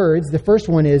Greek words, the first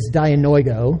one is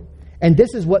dianoigo, and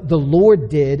this is what the Lord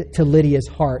did to Lydia's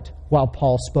heart while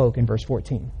Paul spoke in verse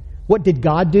 14. What did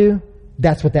God do?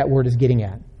 That's what that word is getting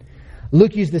at.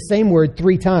 Luke used the same word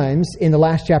 3 times in the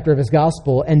last chapter of his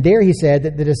gospel, and there he said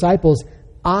that the disciples'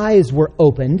 eyes were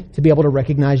opened to be able to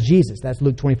recognize Jesus. That's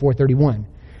Luke 24:31.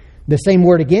 The same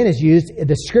word again is used.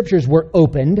 The scriptures were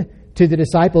opened to the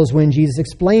disciples when Jesus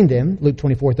explained them, Luke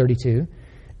 24:32.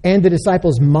 And the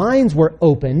disciples' minds were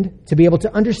opened to be able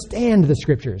to understand the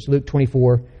scriptures, Luke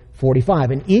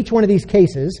 24:45. In each one of these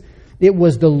cases, it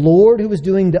was the Lord who was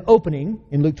doing the opening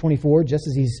in Luke 24, just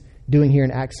as he's doing here in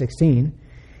Acts 16.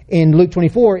 In Luke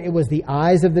 24, it was the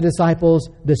eyes of the disciples,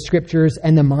 the scriptures,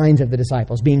 and the minds of the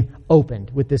disciples being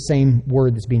opened with the same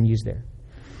word that's being used there.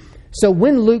 So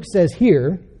when Luke says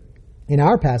here, in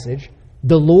our passage,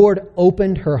 the Lord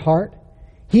opened her heart,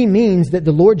 he means that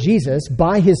the Lord Jesus,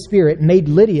 by his Spirit, made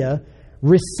Lydia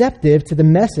receptive to the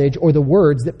message or the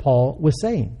words that Paul was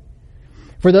saying.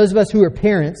 For those of us who are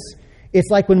parents, it's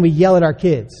like when we yell at our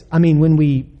kids. When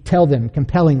we tell them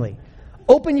compellingly,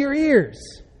 "Open your ears."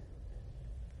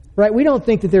 Right? We don't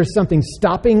think that there's something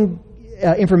stopping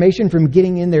information from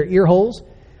getting in their ear holes.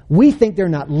 We think they're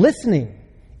not listening,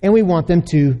 and we want them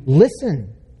to listen.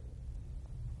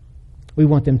 We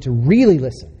want them to really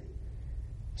listen.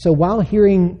 So while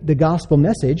hearing the gospel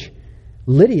message,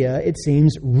 Lydia, it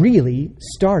seems, really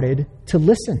started to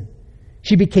listen.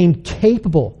 She became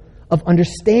capable of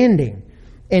understanding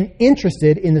and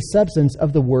interested in the substance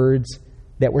of the words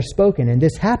that were spoken. And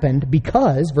this happened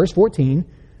because, verse 14,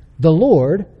 the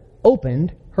Lord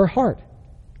opened her heart.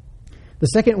 The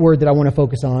second word that I want to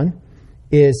focus on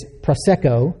is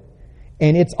proseko,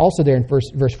 and it's also there in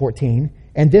verse 14.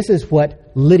 And this is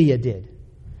what Lydia did.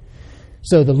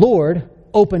 So the Lord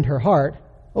opened her heart.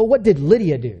 Well, what did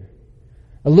Lydia do?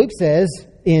 Luke says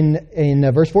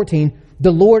in verse 14,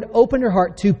 the Lord opened her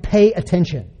heart to pay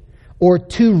attention, or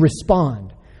to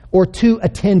respond, or to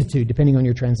attend to, depending on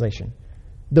your translation,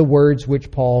 the words which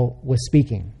Paul was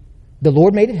speaking. The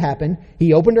Lord made it happen.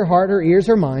 He opened her heart, her ears,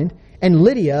 her mind, and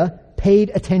Lydia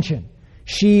paid attention.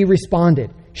 She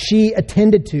responded. She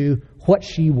attended to what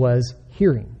she was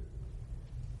hearing.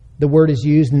 The word is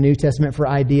used in the New Testament for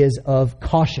ideas of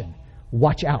caution,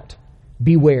 watch out,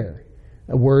 beware.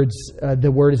 The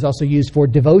word is also used for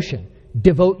devotion,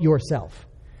 devote yourself,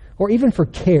 or even for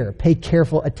care, pay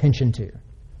careful attention to.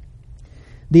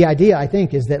 The idea, I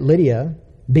think, is that Lydia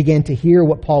began to hear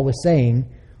what Paul was saying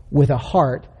with a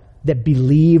heart that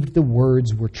believed the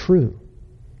words were true.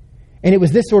 And it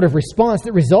was this sort of response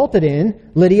that resulted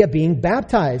in Lydia being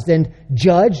baptized and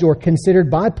judged or considered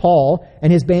by Paul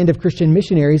and his band of Christian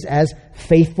missionaries as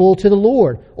faithful to the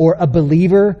Lord, or a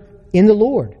believer in the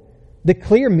Lord. The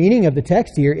clear meaning of the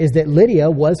text here is that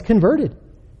Lydia was converted.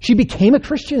 She became a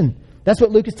Christian. That's what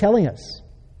Luke is telling us.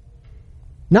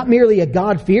 Not merely a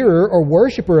God-fearer or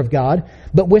worshiper of God,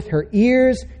 but with her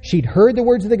ears, she'd heard the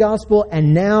words of the gospel,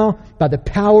 and now, by the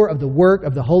power of the work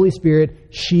of the Holy Spirit,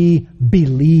 she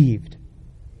believed.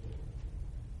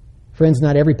 Friends,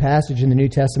 not every passage in the New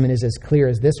Testament is as clear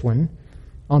as this one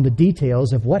on the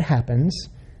details of what happens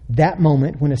that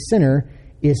moment when a sinner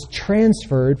is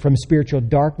transferred from spiritual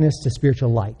darkness to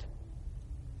spiritual light.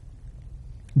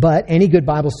 But any good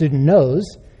Bible student knows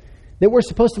that we're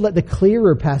supposed to let the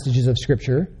clearer passages of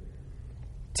Scripture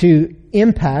to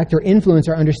impact or influence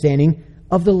our understanding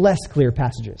of the less clear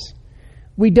passages.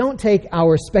 We don't take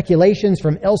our speculations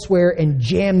from elsewhere and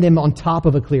jam them on top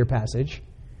of a clear passage.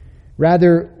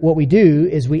 Rather, what we do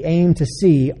is we aim to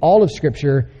see all of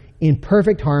Scripture in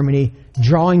perfect harmony,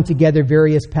 drawing together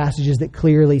various passages that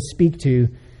clearly speak to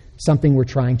something we're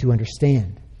trying to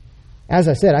understand. As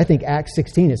I said, I think Acts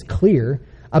 16 is clear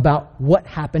about what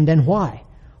happened and why.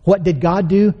 What did God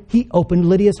do? He opened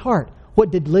Lydia's heart.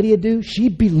 What did Lydia do? She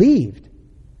believed.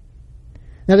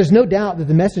 Now, there's no doubt that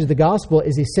the message of the gospel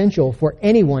is essential for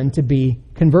anyone to be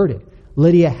converted.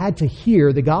 Lydia had to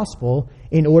hear the gospel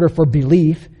in order for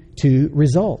belief to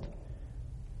result.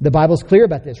 The Bible's clear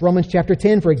about this. Romans chapter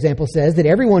 10, for example, says that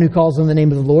everyone who calls on the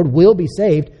name of the Lord will be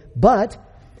saved, but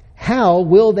how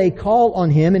will they call on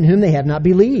him in whom they have not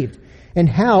believed? And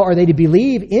how are they to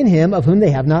believe in him of whom they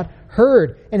have not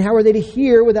heard? And how are they to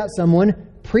hear without someone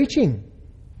preaching?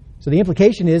 So the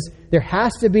implication is there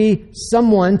has to be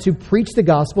someone to preach the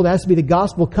gospel. There has to be the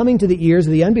gospel coming to the ears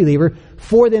of the unbeliever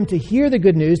for them to hear the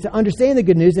good news, to understand the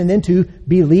good news, and then to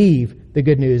believe the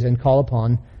good news and call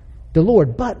upon the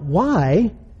Lord. But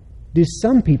why do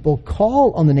some people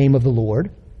call on the name of the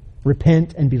Lord,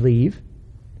 repent and believe,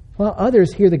 while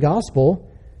others hear the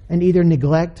gospel and either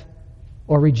neglect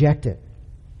or reject it?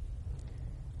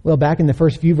 Well, back in the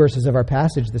first few verses of our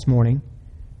passage this morning,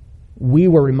 we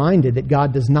were reminded that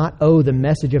God does not owe the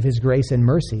message of his grace and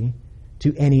mercy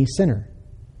to any sinner.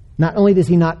 Not only does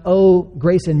he not owe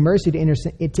grace and mercy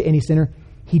to any sinner,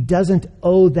 he doesn't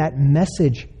owe that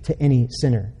message to any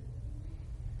sinner.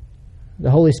 The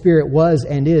Holy Spirit was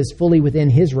and is fully within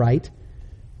his right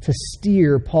to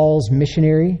steer Paul's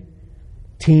missionary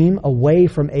team away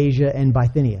from Asia and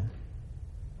Bithynia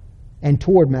and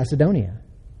toward Macedonia.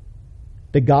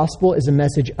 The gospel is a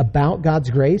message about God's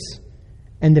grace,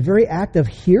 and the very act of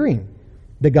hearing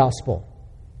the gospel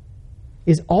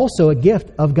is also a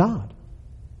gift of God,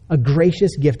 a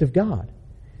gracious gift of God.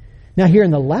 Now, here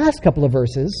in the last couple of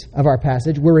verses of our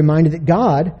passage, we're reminded that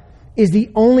God is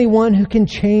the only one who can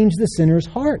change the sinner's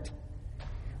heart.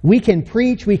 We can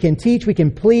preach, we can teach, we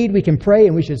can plead, we can pray,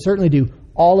 and we should certainly do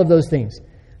all of those things.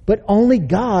 But only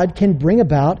God can bring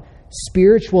about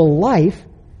spiritual life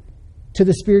to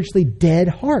the spiritually dead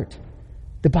heart.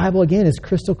 The Bible, again, is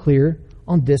crystal clear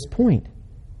on this point.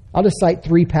 I'll just cite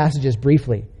 3 passages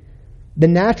briefly. The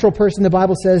natural person, the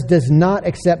Bible says, does not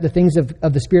accept the things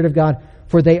of the Spirit of God,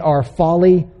 for they are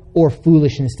folly or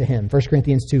foolishness to him. 1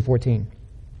 Corinthians 2:14.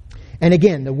 And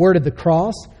again, the word of the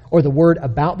cross, or the word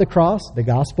about the cross, the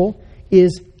gospel,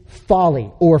 is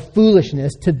folly or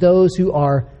foolishness to those who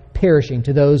are perishing,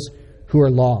 to those who are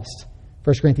lost.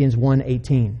 1 Corinthians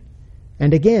 1:18.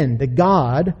 And again, the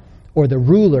God or the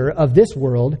ruler of this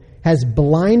world has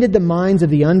blinded the minds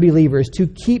of the unbelievers to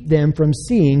keep them from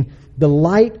seeing the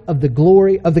light of the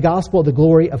glory of the gospel, the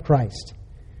glory of Christ.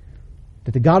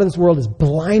 That the God of this world has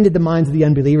blinded the minds of the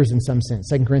unbelievers in some sense.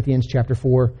 2 Corinthians chapter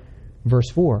 4,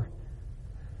 verse 4.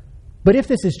 But if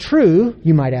this is true,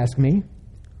 you might ask me,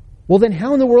 well, then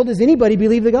how in the world does anybody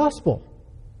believe the gospel?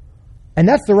 And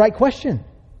that's the right question.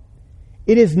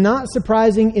 It is not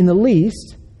surprising in the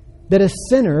least that a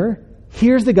sinner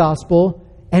hears the gospel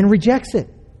and rejects it.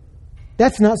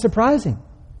 That's not surprising.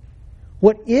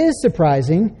 What is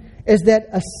surprising is that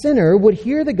a sinner would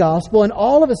hear the gospel and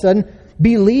all of a sudden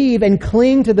believe and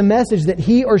cling to the message that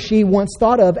he or she once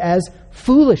thought of as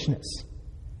foolishness.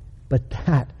 But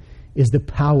that is the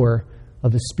power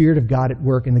of the Spirit of God at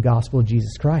work in the gospel of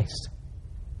Jesus Christ.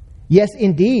 Yes,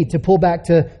 indeed, to pull back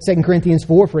to 2 Corinthians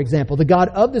 4, for example, the God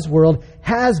of this world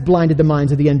has blinded the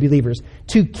minds of the unbelievers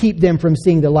to keep them from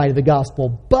seeing the light of the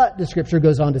gospel. But, the Scripture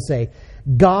goes on to say,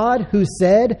 God who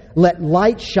said, "Let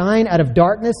light shine out of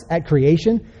darkness" at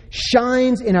creation,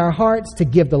 shines in our hearts to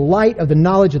give the light of the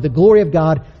knowledge of the glory of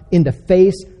God in the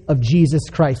face of Jesus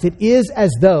Christ. It is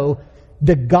as though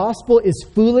the gospel is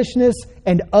foolishness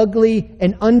and ugly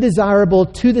and undesirable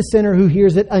to the sinner who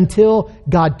hears it until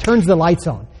God turns the lights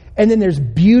on. And then there's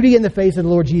beauty in the face of the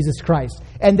Lord Jesus Christ.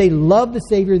 And they love the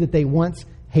Savior that they once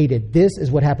hated. This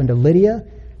is what happened to Lydia,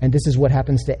 and this is what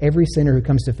happens to every sinner who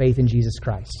comes to faith in Jesus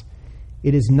Christ.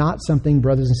 It is not something,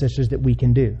 brothers and sisters, that we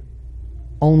can do.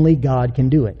 Only God can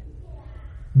do it.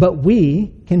 But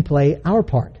we can play our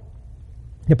part,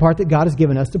 the part that God has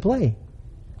given us to play.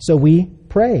 So we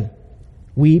pray,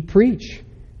 we preach,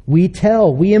 we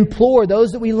tell, we implore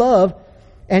those that we love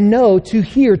and know to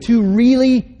hear, to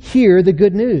really hear the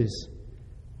good news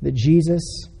that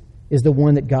Jesus is the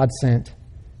one that God sent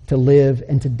to live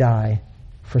and to die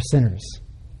for sinners.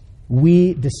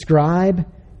 We describe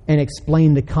and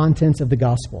explain the contents of the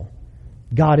gospel.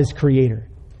 God is creator.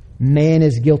 Man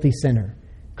is guilty sinner.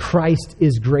 Christ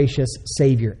is gracious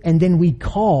Savior. And then we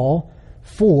call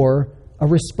for a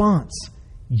response.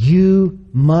 You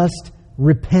must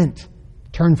repent.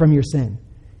 Turn from your sin.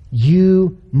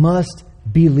 You must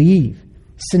believe.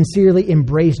 Sincerely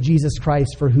embrace Jesus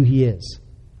Christ for who He is.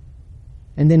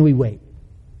 And then we wait.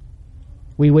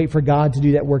 We wait for God to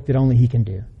do that work that only He can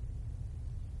do.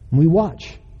 And we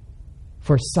watch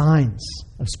for signs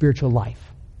of spiritual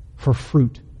life, for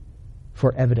fruit,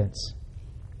 for evidence.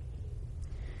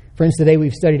 Friends, today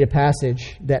we've studied a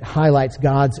passage that highlights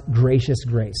God's gracious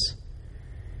grace.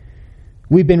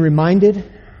 We've been reminded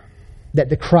that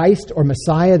the Christ or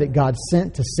Messiah that God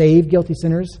sent to save guilty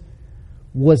sinners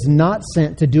was not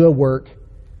sent to do a work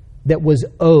that was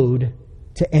owed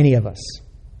to any of us.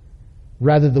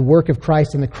 Rather, the work of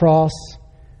Christ on the cross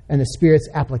and the Spirit's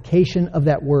application of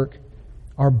that work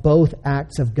are both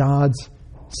acts of God's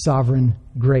sovereign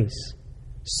grace.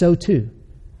 So too,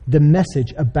 the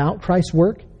message about Christ's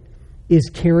work is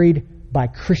carried by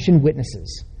Christian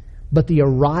witnesses. But the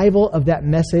arrival of that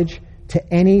message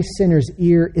to any sinner's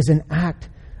ear is an act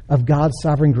of God's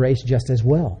sovereign grace just as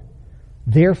well.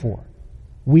 Therefore,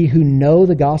 we who know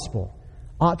the gospel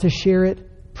ought to share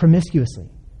it promiscuously,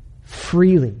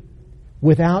 freely,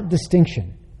 without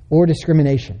distinction or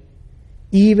discrimination,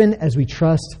 even as we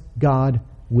trust God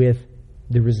with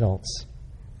the results.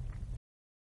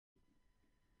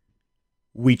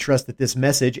 We trust that this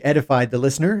message edified the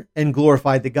listener and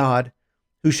glorified the God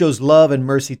who shows love and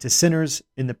mercy to sinners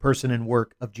in the person and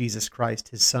work of Jesus Christ,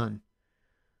 His Son.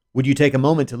 Would you take a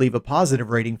moment to leave a positive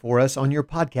rating for us on your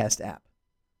podcast app?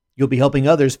 You'll be helping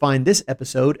others find this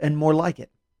episode and more like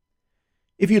it.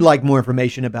 If you'd like more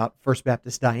information about First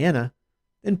Baptist Diana,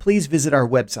 then please visit our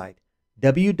website,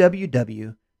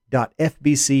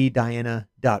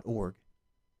 www.fbcdiana.org.